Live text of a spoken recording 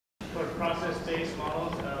towards process-based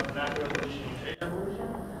models of macroevolutionary trait evolution.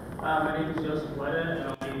 My name is Uyeda, and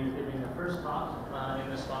I'll be giving the first talk in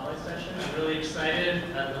the spotlight session. I'm really excited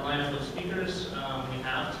at the lineup of speakers we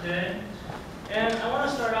have today. And I want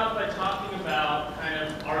to start off by talking about kind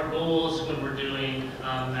of our goals when we're doing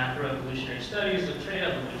macroevolutionary studies of trait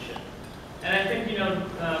evolution. And I think,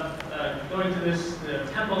 going to this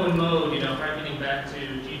tempo and mode, harkening back to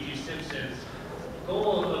G.G. Simpson's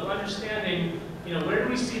goal of understanding, where do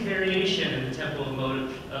we see variation in the tempo and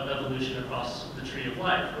mode of evolution across the tree of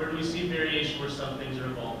life? Where do we see variation where some things are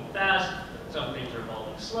evolving fast, some things are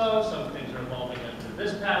evolving slow, some things are evolving under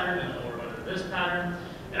this pattern or under this pattern?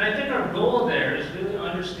 And I think our goal there is really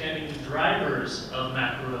understanding the drivers of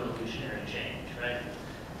macroevolutionary change, right?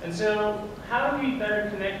 And so how do we better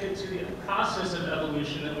connect it to the process of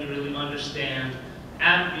evolution that we really understand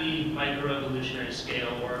at the microevolutionary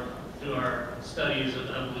scale or through our studies of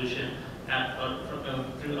evolution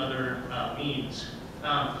through other means?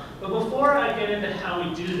 But before I get into how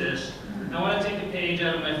we do this, I want to take a page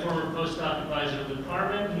out of my former postdoc advisor, Luke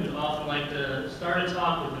Harmon, who would often like to start a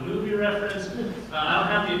talk with a movie reference. I don't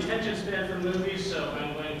have the attention span for movies, so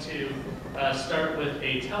I'm going to start with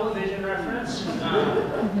a television reference.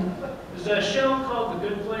 There's a show called The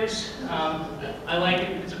Good Place. I like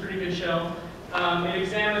it. It's a pretty good show. It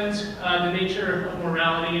examines the nature of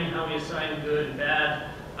morality and how we assign good and bad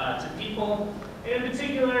to people. In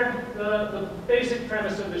particular, the basic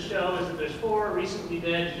premise of the show is that there's 4 recently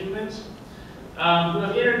dead humans who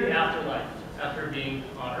have entered the afterlife after being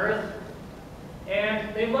on Earth.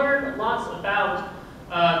 And they learn lots about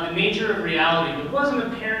the nature of reality that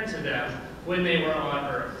wasn't apparent to them when they were on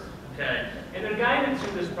Earth. Okay? And they're guided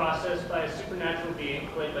through this process by a supernatural being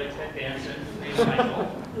played by Ted Danson named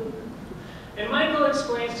Michael. And Michael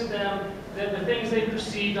explains to them that the things they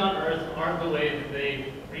perceived on Earth aren't the way that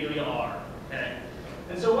they really are. Okay?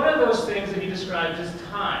 And so one of those things that he describes is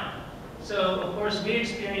time. So, of course, we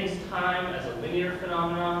experience time as a linear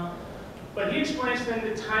phenomenon, but he explains to them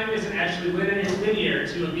that time isn't actually linear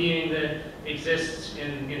to a being that exists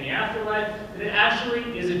in the afterlife, that it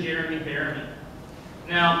actually is a Jeremy Bearimy.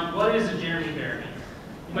 Now, what is a Jeremy Bearimy?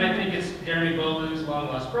 You might think it's Jeremy Bolu's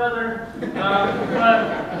long-lost brother,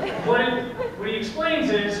 but what he explains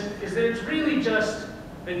is that it's really just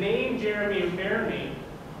the name Jeremy Bearimy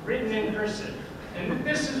written in cursive. And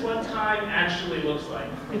this is what time actually looks like.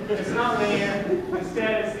 It's not linear.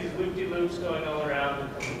 Instead, it's these loop-de-loops going all around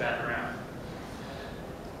and coming back around.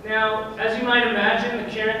 Now, as you might imagine, the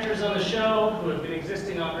characters on the show who have been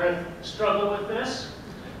existing on Earth struggle with this.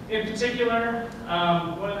 In particular,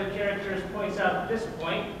 one of the characters points out at this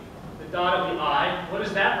point, the dot of the I. What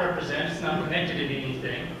does that represent? It's not connected to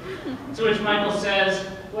anything. To which Michael says,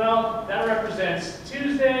 well, that represents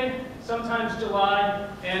Tuesday, sometimes July,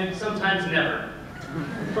 and sometimes never.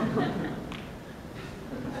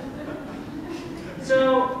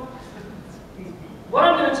 So, what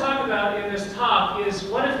I'm going to talk about in this talk is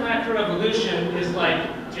what if macroevolution is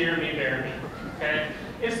like Jeremy Bearimy, okay?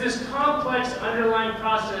 It's this complex underlying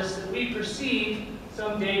process that we perceive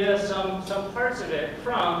some data, some parts of it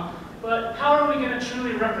from, but how are we going to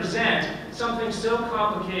truly represent something so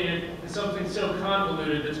complicated and something so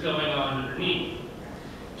convoluted that's going on underneath?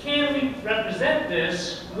 Can we represent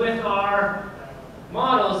this with our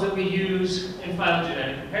models that we use in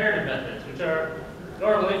phylogenetic comparative methods, which are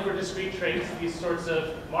normally for discrete traits, these sorts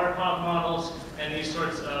of Markov models and these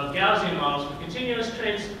sorts of Gaussian models for continuous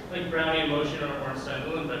traits like Brownian motion or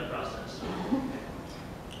Ornstein-Uhlenbeck process.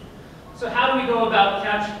 So how do we go about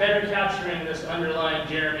better capturing this underlying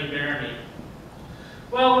Jeremy Bearimy?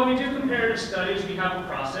 Well, when we do comparative studies, we have a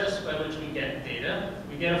process by which we get data.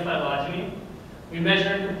 We get a phylogeny. We measure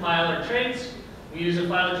and compile our traits. We use a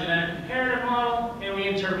phylogenetic comparative model, and we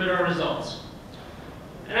interpret our results.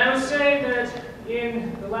 And I would say that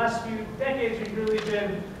in the last few decades, we've really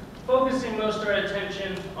been focusing most of our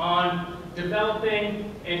attention on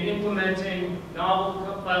developing and implementing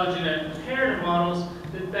novel phylogenetic comparative models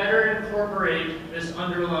that better incorporate this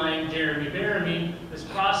underlying Jeremy Bearimy, this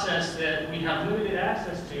process that we have limited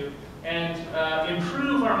access to, and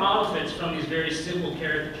improve our model fits from these very simple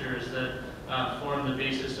caricatures that form the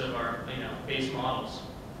basis of our base models.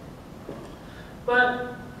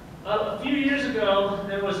 But a few years ago,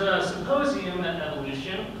 there was a symposium at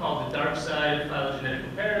Evolution called The Dark Side of Phylogenetic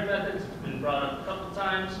Comparative Methods. It's been brought up a couple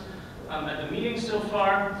times at the meeting so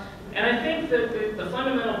far. And I think that the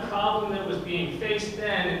fundamental problem that was being faced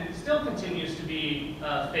then, and still continues to be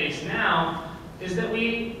faced now, is that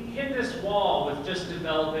we hit this wall with just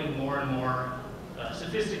developing more and more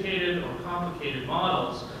sophisticated or complicated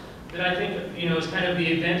models that I think is kind of the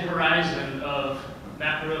event horizon of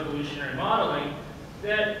macroevolutionary modeling.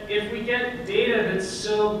 that if we get data that's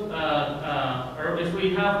so, or if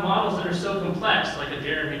we have models that are so complex, like a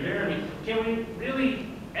Jeremy, can we really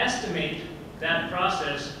estimate that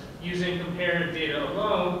process using comparative data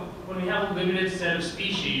alone when we have a limited set of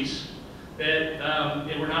species that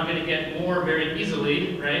we're not going to get more very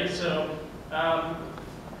easily, right? So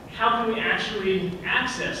how can we actually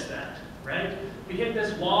access that, right? We hit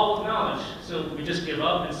this wall of knowledge, so we just give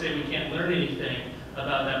up and say we can't learn anything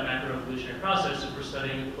about that macroevolutionary process if we're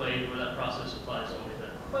studying a clade where that process applies only to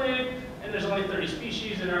that clade, and there's only 30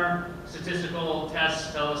 species, and our statistical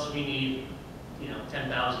tests tell us we need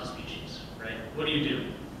 10,000 species, right? What do you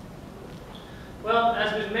do? Well,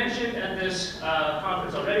 as was mentioned at this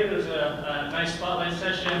conference already, there's a nice spotlight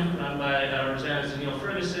session run by Rosanna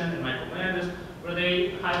Zanil-Ferguson and Michael Landis, where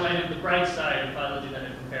they highlighted the bright side of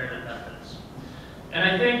phylogenetic comparative methods. And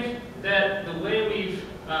I think that the way we've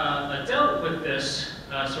dealt with this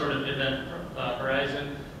sort of event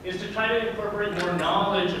horizon is to try to incorporate more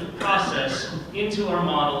knowledge of process into our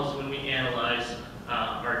models when we analyze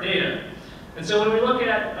our data. And so when we look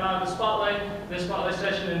at the spotlight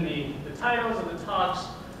session and the titles of the talks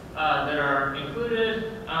that are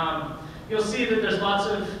included, you'll see that there's lots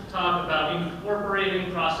of talk about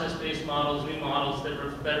incorporating process-based models, new models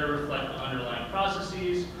that better reflect the underlying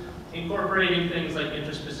processes, incorporating things like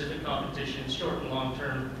interspecific competition, short and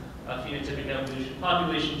long-term phenotypic evolution,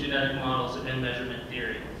 population genetic models, and measurement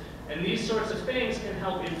theory. And these sorts of things can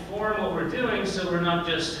help inform what we're doing so we're not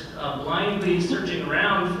just blindly searching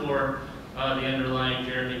around for the underlying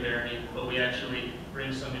Jeremy, but we actually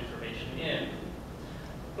bring some information in.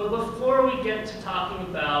 But before we get to talking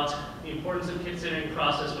about the importance of considering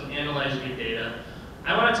process when analyzing your data,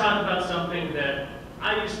 I want to talk about something that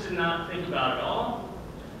I used to not think about at all,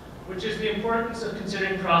 which is the importance of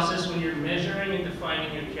considering process when you're measuring and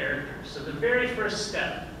defining your characters. So the very first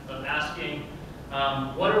step of asking,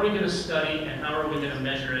 what are we going to study and how are we going to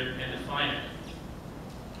measure it and define it?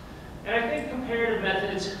 And I think comparative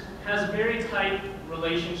methods has a very tight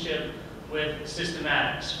relationship with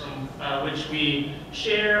systematics, from which we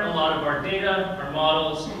share a lot of our data, our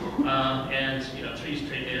models, and trees,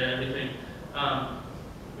 trait data, everything.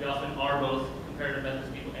 We often are both comparative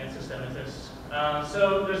methods people and systematists.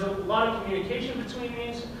 So there's a lot of communication between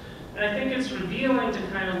these, and I think it's revealing to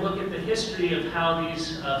kind of look at the history of how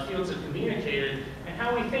these fields have communicated and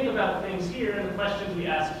how we think about things here and the questions we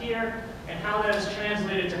ask here, and how that is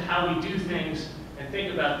translated to how we do things and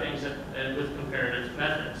think about things with comparative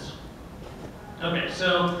methods. Okay,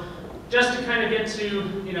 so just to kind of get to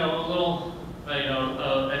a little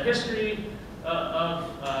a history of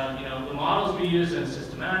the models we use in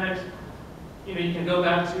systematics. You can go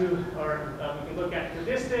back to, or we can look at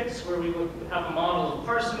statistics, where we have a model of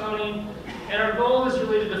parsimony, and our goal is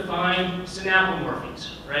really to define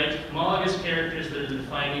synapomorphies, right? Homologous characters that are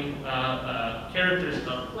defining characters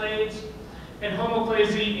of clades, and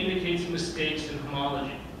homoplasy indicates mistakes in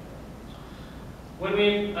homology. When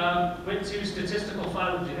we went to statistical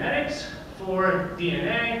phylogenetics for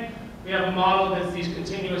DNA, we have a model that's these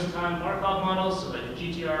continuous time Markov models, so like a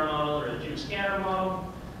GTR model or a Juke scanner model.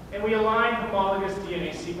 And we align homologous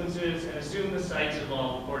DNA sequences and assume the sites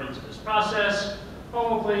evolve according to this process.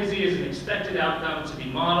 Homoplasy is an expected outcome to be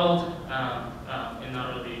modeled and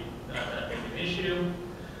not really that big an issue.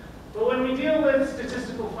 But when we deal with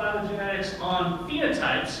statistical phylogenetics on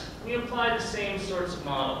phenotypes, we apply the same sorts of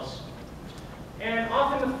models. And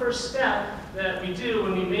often the first step that we do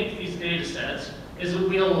when we make these data sets is that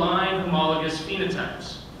we align homologous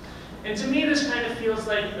phenotypes. And to me, this kind of feels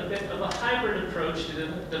like a bit of a hybrid approach to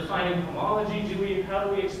defining homology. How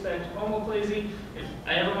do we expect homoplasy? If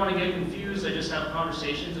I ever want to get confused, I just have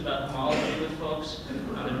conversations about homology with folks.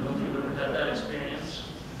 I don't know if you've ever had that experience.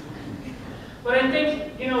 But I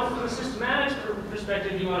think, from a systematics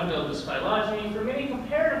perspective, you want to build this phylogeny. For many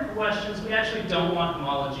comparative questions, we actually don't want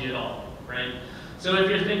homology at all, right? So if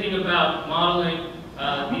you're thinking about modeling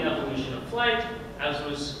the evolution of flight, as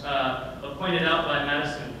was pointed out by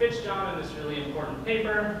Madison and Fitzjohn in this really important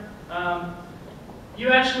paper, you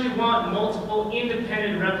actually want multiple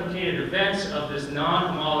independent replicated events of this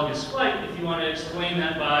non-homologous flight if you want to explain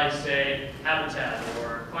that by, say, habitat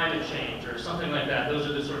or climate change or something like that. Those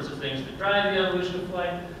are the sorts of things that drive the evolution of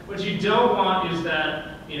flight. What you don't want is that,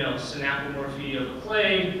 synapomorphy of a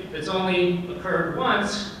clade that's only occurred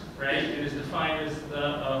once, right, and is defined as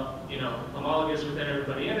the, homologous within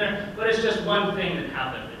everybody in there, but it's just one thing that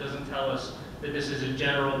happened. It doesn't tell us that this is a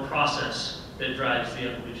general process that drives the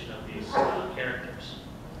evolution of these characters.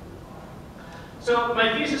 So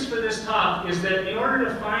my thesis for this talk is that in order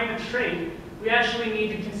to find a trait, we actually need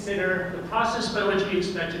to consider the process by which we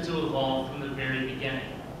expect it to evolve from the very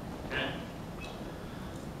beginning. Okay?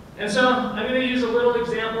 And so I'm going to use a little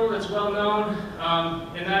example that's well known,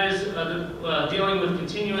 and that is dealing with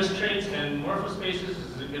continuous traits and morphospaces.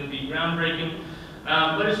 This is going to be groundbreaking,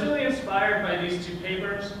 but it's really inspired by these two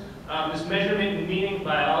papers. This Measurement and Meaning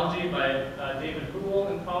Biology by David Houle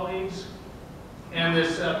and colleagues, and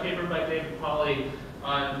this paper by David Pauly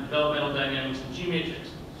on developmental dynamics and G-matrix.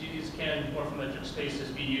 Can morphometric spaces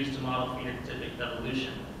be used to model phenotypic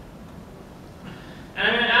evolution? And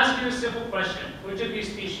I'm going to ask you a simple question. Which of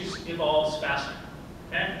these species evolves faster?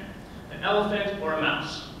 Okay? An elephant or a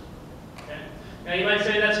mouse? Okay? Now you might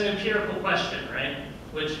say that's an empirical question, right?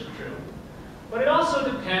 Which is true. But it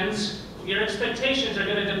also depends, your expectations are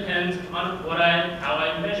going to depend on how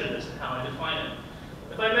I measure this and how I define it.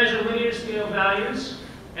 If I measure linear scale values,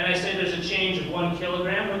 and I say there's a change of 1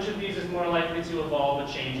 kilogram, which of these is more likely to evolve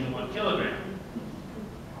a change in 1 kilogram?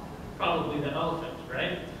 Probably the elephant,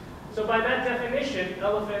 right? So by that definition,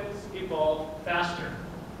 elephants evolve faster.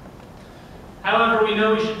 However, we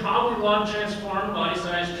know we should probably log transform body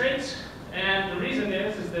size traits, and the reason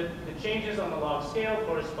is that the changes on the log scale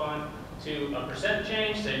correspond to a percent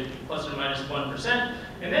change, say plus or minus 1%,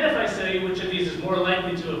 and then if I say which of these is more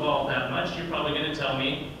likely to evolve that much, you're probably going to tell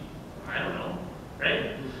me, I don't know.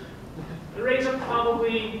 Right? The rates are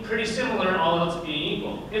probably pretty similar, all else being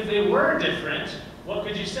equal. If they were different, what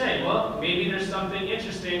could you say? Well, maybe there's something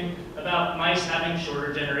interesting about mice having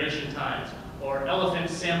shorter generation times, or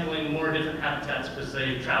elephants sampling more different habitats because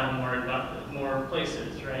they travel more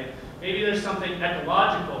places, right? Maybe there's something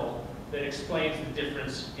ecological that explains the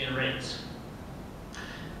difference in rates.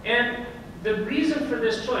 And the reason for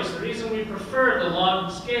this choice, the reason we prefer the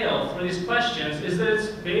log scale for these questions is that it's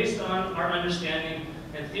based on our understanding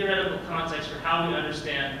and theoretical context for how we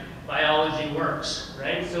understand biology works,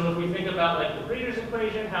 right? So if we think about like the Breeder's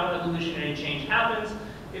equation, how evolutionary change happens,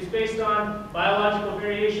 it's based on biological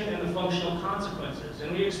variation and the functional consequences.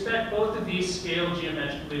 And we expect both of these scale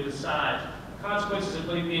geometrically with size. Consequences of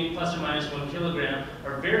being plus or minus 1 kilogram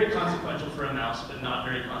are very consequential for a mouse, but not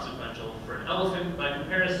very consequential for an elephant by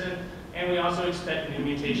comparison. And we also expect new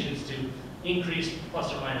mutations to increase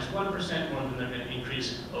plus or minus 1% more than they're going to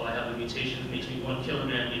increase, oh, I have a mutation that makes me 1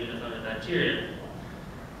 kilogram even if I'm a bacteria.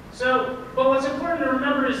 So, but what's important to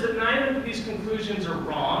remember is that neither of these conclusions are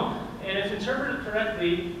wrong, and if interpreted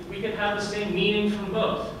correctly, we could have the same meaning from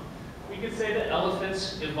both. We could say that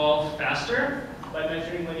elephants evolve faster by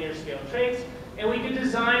measuring linear scale traits, and we could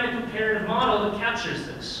design a comparative model that captures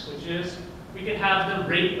this, which is we could have the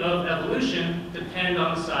rate of evolution depend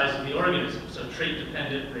on the size of the organism, so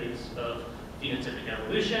trait-dependent rates of phenotypic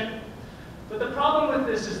evolution. But the problem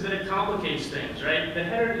with this is that it complicates things, right?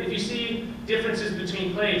 If you see differences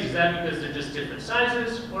between clades, is that because they're just different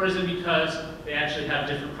sizes, or is it because they actually have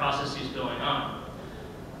different processes going on?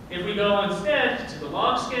 If we go instead to the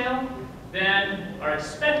log scale, then our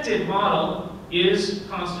expected model is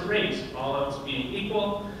constant rates, all else being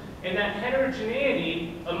equal. And that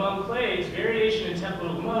heterogeneity among clades, variation in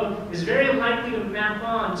temporal mode, is very likely to map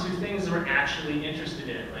on to things that we're actually interested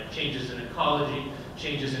in, like changes in ecology,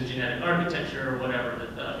 changes in genetic architecture, or whatever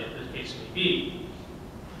the case may be.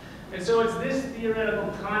 And so it's this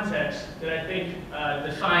theoretical context that I think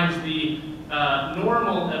defines the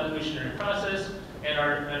normal evolutionary process and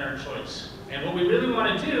our choice. And what we really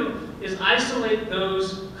want to do is isolate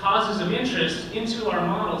those causes of interest into our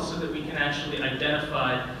models so that we can actually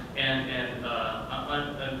identify and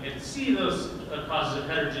see those causes of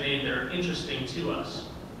heterogeneity that are interesting to us.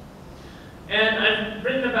 And I've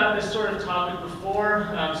written about this sort of topic before.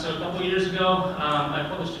 So a couple years ago, I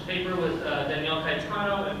published a paper with Danielle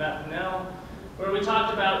Caetano and Matt Pinnell, where we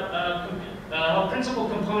talked about how principal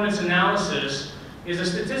components analysis is a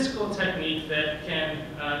statistical technique that can,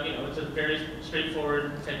 it's a very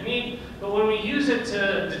straightforward technique, but when we use it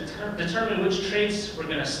to determine which traits we're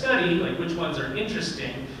going to study, like which ones are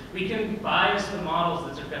interesting, we can bias the models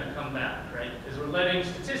that are going to come back, right? Because we're letting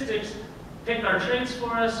statistics pick our traits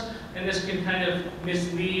for us, and this can kind of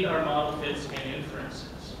mislead our model fits and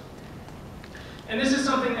inferences. And this is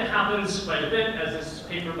something that happens quite a bit, as this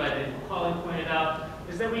paper by David Pauly pointed out,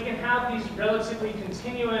 is that we can have these relatively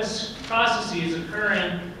continuous processes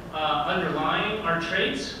occurring underlying our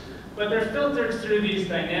traits, but they're filtered through these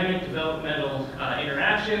dynamic developmental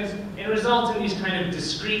interactions and result in these kind of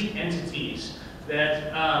discrete entities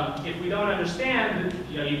that if we don't understand,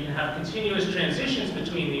 you can have continuous transitions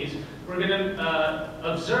between these, we're going to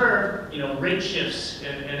observe, rate shifts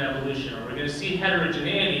in evolution, or we're going to see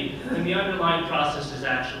heterogeneity when the underlying process is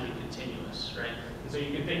actually continuous, right? And so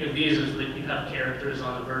you can think of these as like you have characters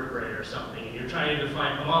on a vertebrae or something, and you're trying to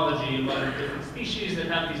define homology among different species that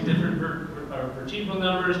have these different vertebral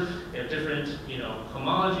numbers. They have different,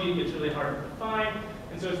 homology. It gets really hard to define.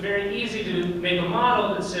 And so it's very easy to make a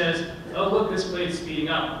model that says, oh, look, this blade's speeding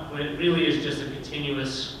up, when it really is just a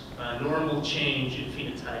continuous normal change in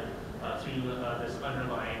phenotype through this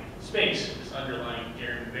underlying space, this underlying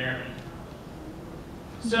Jeremy-Bearman.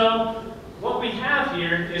 So what we have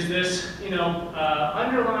here is this,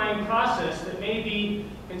 underlying process that may be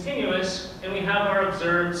continuous, and we have our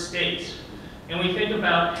observed states. And we think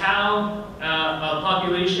about how a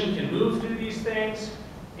population can move through these things.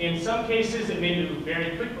 In some cases, it may move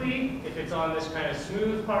very quickly if it's on this kind of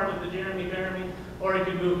smooth part of the Jeremy-Bearman, or it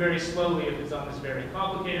could move very slowly if it's on this very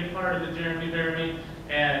complicated part of the Jeremy-Bearman.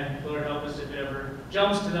 And Lord help us if it ever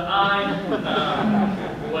jumps to the eye.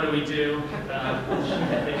 What do we do? You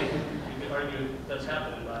could argue that's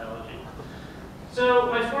happened in biology. So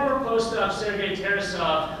my former postdoc, Sergei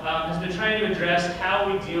Tarasov, has been trying to address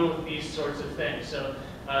how we deal with these sorts of things. So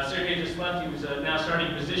Sergei just left. He was now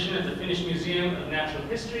starting a position at the Finnish Museum of Natural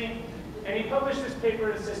History. And he published this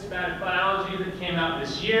paper in Systematic Biology that came out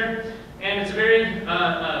this year. And it's a very,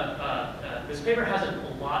 this paper has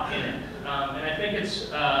a lot in it. And I think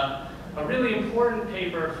it's a really important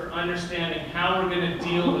paper for understanding how we're going to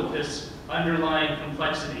deal with this underlying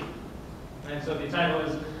complexity. And so the title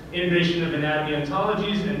is Integration of Anatomy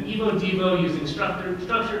Ontologies, and Evo-Devo using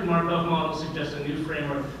structured Markov models suggests a new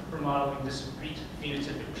framework for modeling discrete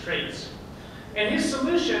phenotypic traits. And his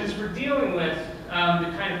solutions for dealing with the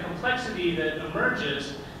kind of complexity that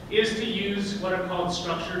emerges is to use what are called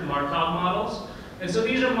structured Markov models. And so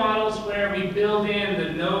these are models where we build in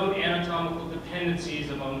the known anatomical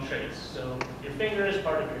dependencies among traits. So your finger is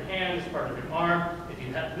part of your hand, is part of your arm. If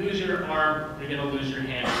you lose your arm, you're going to lose your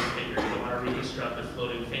hand and your finger. You want to reconstruct a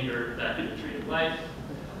floating finger back in the tree of life.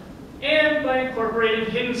 And by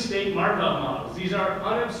incorporating hidden state Markov models. These are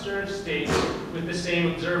unobserved states with the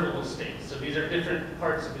same observable states. So these are different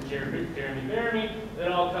parts of the Jeremy-Bearman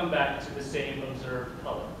that all come back to the same observed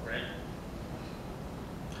color, right?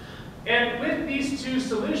 And with these two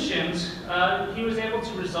solutions, he was able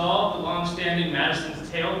to resolve the long-standing Madison's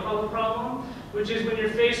tail color problem, which is when you're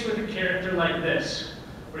faced with a character like this,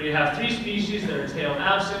 where you have three species that are tail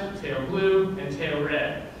absent, tail blue, and tail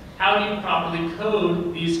red. How do you properly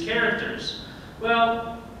code these characters?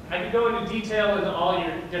 Well, I could go into detail into all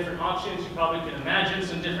your different options. You probably can imagine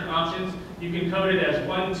some different options. You can code it as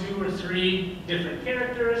 1, 2, or 3 different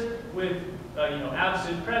characters with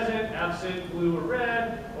absent present, absent blue or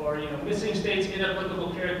red, or missing states,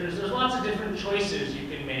 inapplicable characters. There's lots of different choices you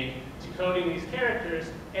can make to coding these characters,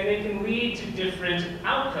 and they can lead to different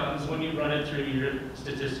outcomes when you run it through your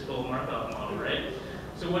statistical Markov model, right?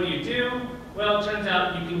 So what do? Well, it turns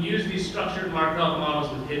out you can use these structured Markov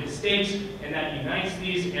models with hidden states, and that unites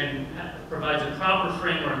these and provides a proper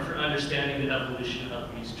framework for understanding the evolution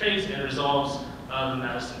of these traits and resolves the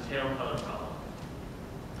Madison tail color problem.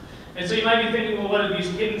 And so you might be thinking, well, what do these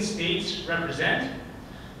hidden states represent?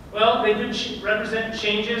 Well, they could represent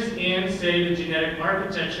changes in, say, the genetic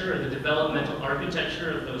architecture or the developmental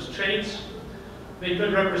architecture of those traits. They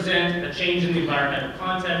could represent a change in the environmental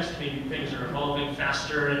context. Maybe things are evolving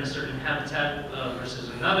faster in a certain habitat versus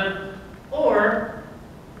another. Or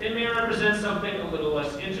they may represent something a little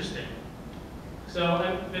less interesting. So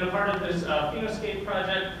I've been a part of this Phenoscape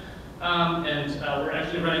project. And we're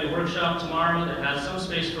actually running a workshop tomorrow that has some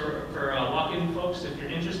space for walk-in folks. If you're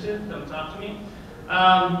interested, come talk to me.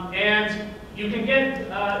 And you can get,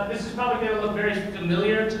 this is probably going to look very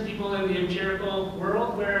familiar to people in the empirical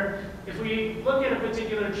world, where if we look at a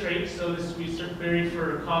particular trait, so this we queried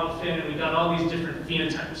for caudal fin, and we got all these different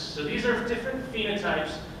phenotypes. So these are different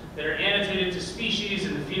phenotypes that are annotated to species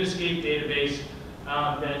in the Phenoscape database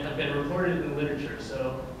that have been reported in the literature.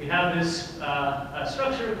 So we have this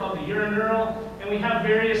structure called the urineural, and we have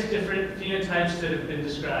various different phenotypes that have been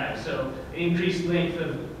described. So increased length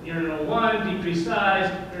of urinal 1, decreased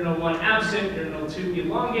size, urinal 1 absent, urinal 2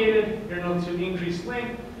 elongated, urinal 2 increased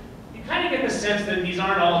length. You kind of get the sense that these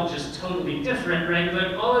aren't all just totally different, right?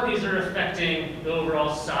 Like all of these are affecting the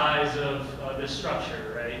overall size of the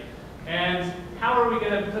structure, right? And how are we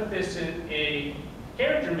going to put this in a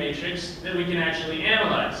character matrix that we can actually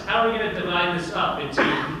analyze? How are we going to divide this up into,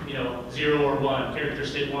 0 or 1, character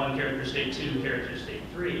state 1, character state 2, character state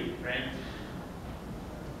 3, right?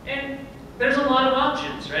 And there's a lot of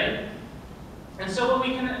options, right? And so what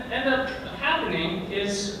we can end up happening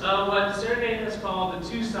is what Sergei has called the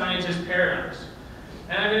two scientist paradigms.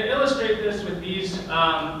 And I'm going to illustrate this with these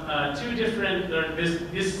two different,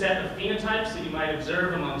 this set of phenotypes that you might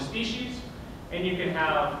observe among species. And you can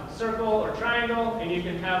have circle or triangle, and you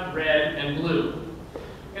can have red and blue.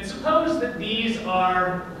 And suppose that these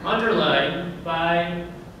are underlain by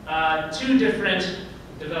two different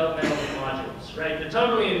developmental modules, right? They're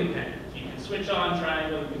totally independent. You can switch on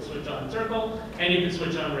triangle, you can switch on circle, and you can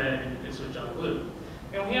switch on red, and you can switch on blue.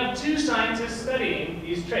 And we have two scientists studying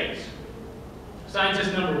these traits.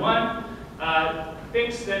 Scientist number one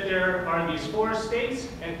thinks that there are these 4 states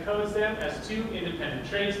and codes them as 2 independent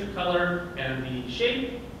traits, the color and the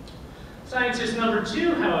shape. Scientist number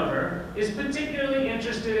 2, however, is particularly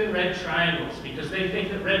interested in red triangles because they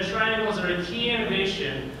think that red triangles are a key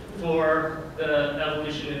innovation for the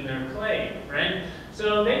evolution in their clade, right?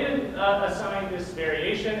 So they did assign this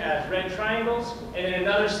variation as red triangles and then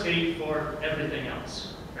another state for everything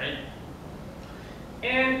else, right?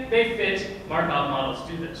 And they fit Markov models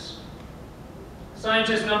to this.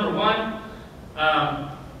 Scientist number 1,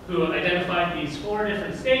 who identified these 4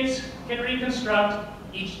 different states, can reconstruct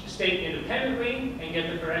each state independently and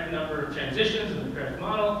get the correct number of transitions in the correct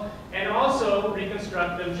model, and also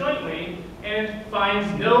reconstruct them jointly and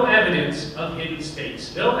finds no evidence of hidden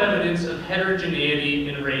states, no evidence of heterogeneity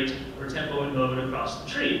in rate or tempo and mode across the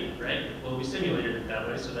tree, right? Well, we simulated it that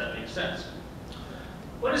way, so that makes sense.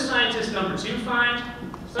 What does scientist number 2 find?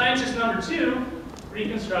 Scientist number 2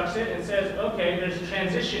 reconstructs it and says, okay, there's a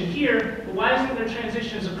transition here, but why isn't there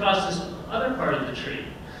transitions across this other part of the tree?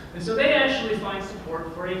 And so they actually find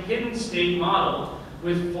support for a hidden state model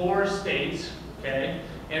with 4 states, okay?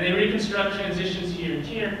 And they reconstruct transitions here and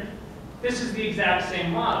here. This is the exact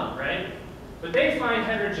same model, right? But they find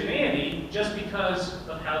heterogeneity just because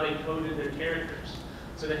of how they coded their characters.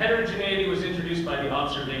 So the heterogeneity was introduced by the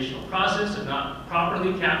observational process of not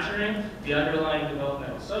properly capturing the underlying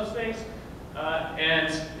developmental subspace.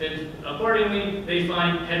 And then accordingly, they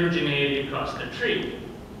find heterogeneity across their tree.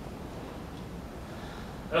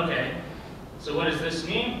 Okay, so what does this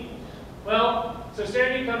mean? Well, so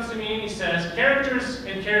Sergey comes to me and he says, characters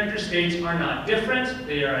and character states are not different,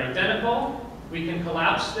 they are identical. We can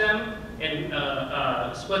collapse them and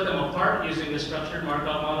split them apart using the structured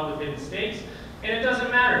Markov model with hidden states. And it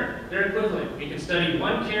doesn't matter, they're equivalent. We can study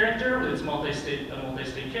one character with its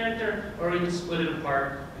multi-state character, or we can split it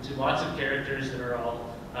apart into lots of characters that are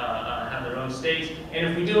all have their own states. And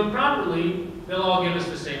if we do it properly, they'll all give us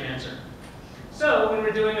the same answer. So when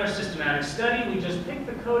we're doing our systematic study, we just pick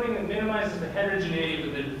the coding that minimizes the heterogeneity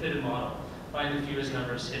of the fitted model, find the fewest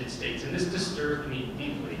number of hidden states. And this disturbed me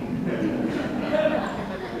deeply.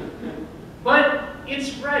 But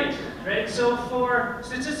it's right? So for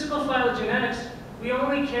statistical phylogenetics, we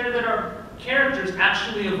only care that our characters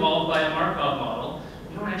actually evolve by a Markov model.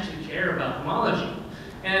 We don't actually care about homology.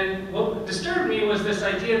 And what disturbed me was this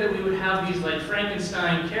idea that we would have these like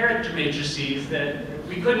Frankenstein character matrices that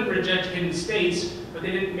we couldn't reject hidden states, but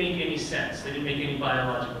they didn't make any sense. They didn't make any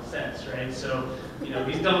biological sense, right? So,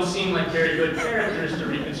 these don't seem like very good characters to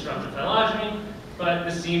reconstruct a phylogeny, but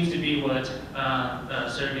this seems to be what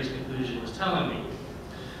Sergey's conclusion was telling me.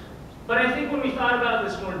 But I think when we thought about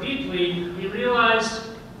this more deeply, we realized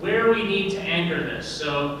where we need to anchor this.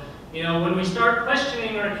 So, when we start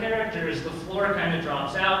questioning our characters, the floor kind of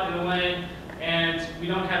drops out in a way, and we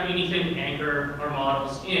don't have anything to anchor our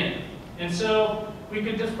models in. And so we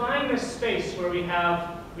could define this space where we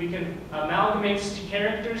can amalgamate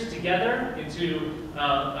characters together into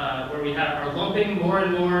where we are lumping more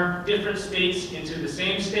and more different states into the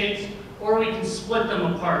same states, or we can split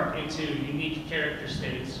them apart into unique character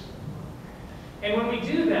states. And when we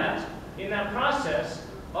do that, in that process,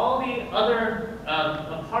 all the other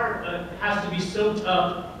part has to be soaked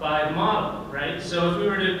up by the model, right? So if we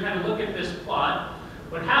were to kind of look at this plot,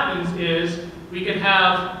 what happens is we could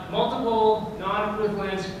have multiple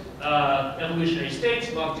non-equivalent evolutionary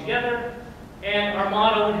states lumped together, and our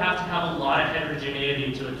model would have to have a lot of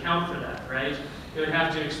heterogeneity to account for that, right? It would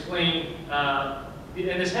have to explain, and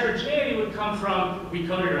this heterogeneity would come from, we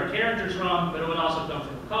coded our characters wrong, but it would also come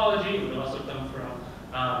from ecology, it would also come from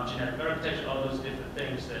genetic architecture, all those different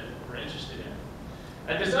things that we're interested in.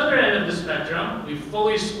 At this other end of the spectrum, we've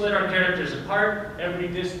fully split our characters apart. Every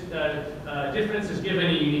difference is given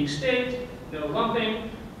a unique state, no lumping.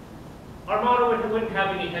 Our model wouldn't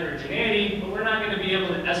have any heterogeneity, but we're not going to be able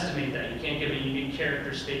to estimate that. You can't give a unique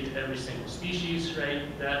character state to every single species, right?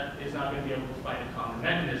 That is not going to be able to find a common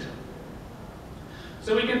mechanism.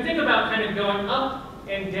 So we can think about kind of going up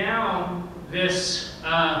and down this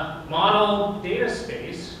model data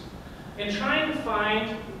space and trying to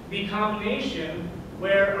find the combination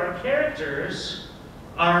where our characters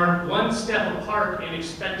are one step apart in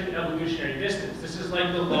expected evolutionary distance. This is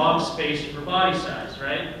like the log space for body size,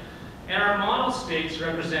 right? And our model space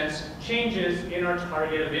represents changes in our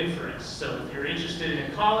target of inference. So if you're interested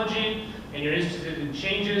in ecology and you're interested in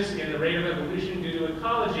changes in the rate of evolution due to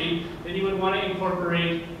ecology, then you would want to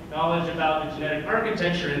incorporate knowledge about the genetic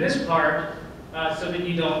architecture in this part so that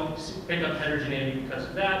you don't pick up heterogeneity because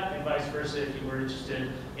of that, and vice versa if you were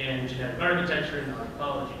interested in genetic architecture and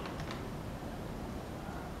ecology.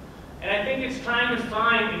 And I think it's trying to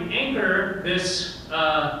find and anchor this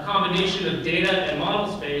combination of data and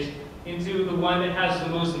model space into the one that has the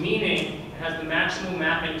most meaning, has the maximal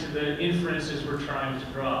mapping to the inferences we're trying to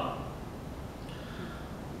draw.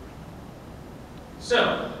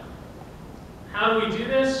 So, how do we do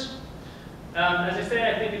this? As I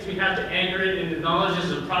say, I think we have to anchor it in the knowledge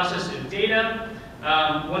as a process of data.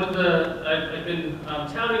 I've been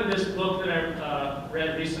touting this book that I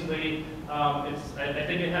read recently. I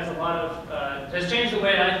think it has a lot of, has changed the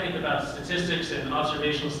way I think about statistics and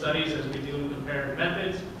observational studies as we do in comparative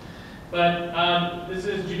methods. But this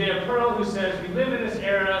is Judea Pearl, who says, we live in this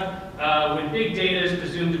era when big data is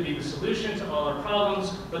presumed to be the solution to all our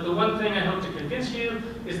problems, but the one thing I hope to convince you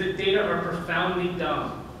is that data are profoundly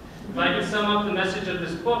dumb. If I could sum up the message of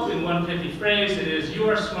this book in one pithy phrase, it is, you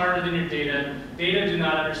are smarter than your data. Data do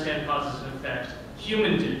not understand causes and effects.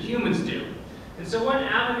 Humans do. And so one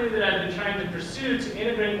avenue that I've been trying to pursue to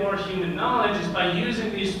integrate more human knowledge is by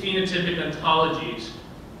using these phenotypic ontologies.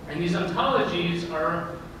 And these ontologies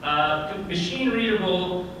are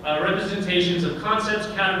machine-readable representations of concepts,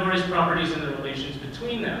 categories, properties, and the relations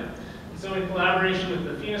between them. And so in collaboration with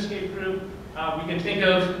the Phenoscape group, we can think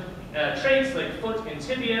of traits like foot and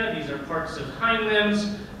tibia. These are parts of hind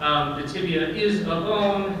limbs. The tibia is a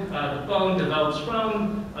bone. The bone develops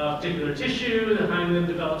from a particular tissue. The hind limb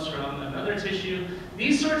develops from another tissue.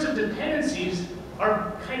 These sorts of dependencies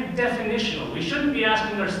are kind of definitional. We shouldn't be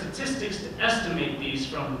asking our statistics to estimate these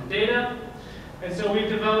from the data. And so we've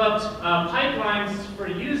developed pipelines for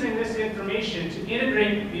using this information to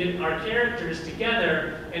integrate our characters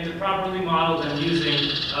together and to properly model them using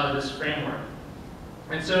this framework.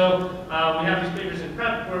 And so we have these papers in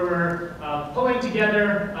prep where we're pulling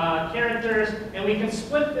together characters, and we can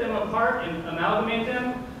split them apart and amalgamate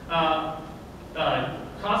them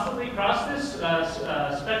constantly across this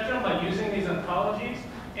spectrum by using these ontologies.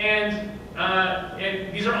 And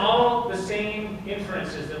these are all the same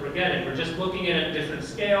inferences that we're getting. We're just looking at it at different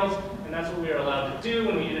scales, and that's what we are allowed to do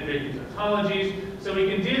when we integrate these ontologies. So we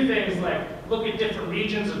can do things like look at different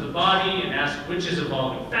regions of the body and ask which is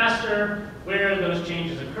evolving faster, where are those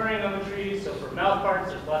changes occurring on the trees. So for mouth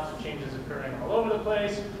parts, there's lots of changes occurring all over the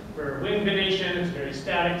place. For wing venation, it's a very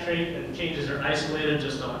static trait, and the changes are isolated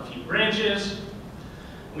just on a few branches.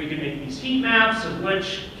 We can make these heat maps of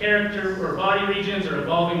which character or body regions are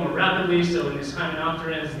evolving more rapidly. So in these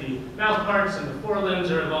hymenopterans, the mouth parts and the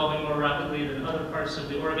forelimbs are evolving more rapidly than other parts of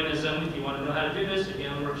the organism. If you want to know how to do this, you'll be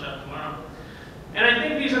on the workshop tomorrow. And I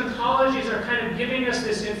think these ontologies are kind of giving us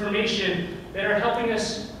this information that are helping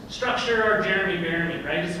us structure our Jeremy-Bearimy,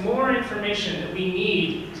 right? It's more information that we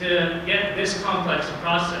need to get this complex a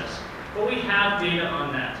process. But we have data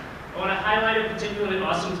on that. I want to highlight a particularly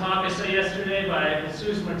awesome talk I saw yesterday by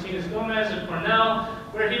Jesus Martinez-Gomez at Cornell,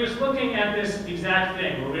 where he was looking at this exact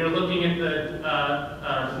thing, where we were looking at the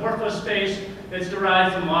morphospace that's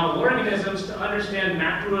derived from model organisms to understand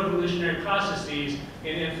macroevolutionary processes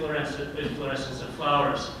in inflorescence of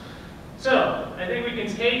flowers. So I think we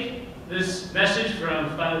can take this message from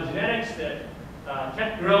phylogenetics that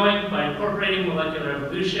kept growing by incorporating molecular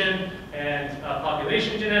evolution and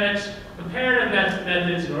population genetics. Comparative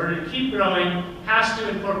methods, in order to keep growing, has to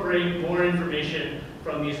incorporate more information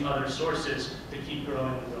from these other sources to keep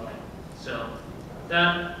growing and growing. So with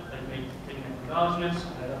that, I'd like to make acknowledgments,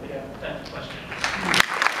 and I don't think I have time for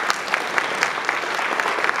questions.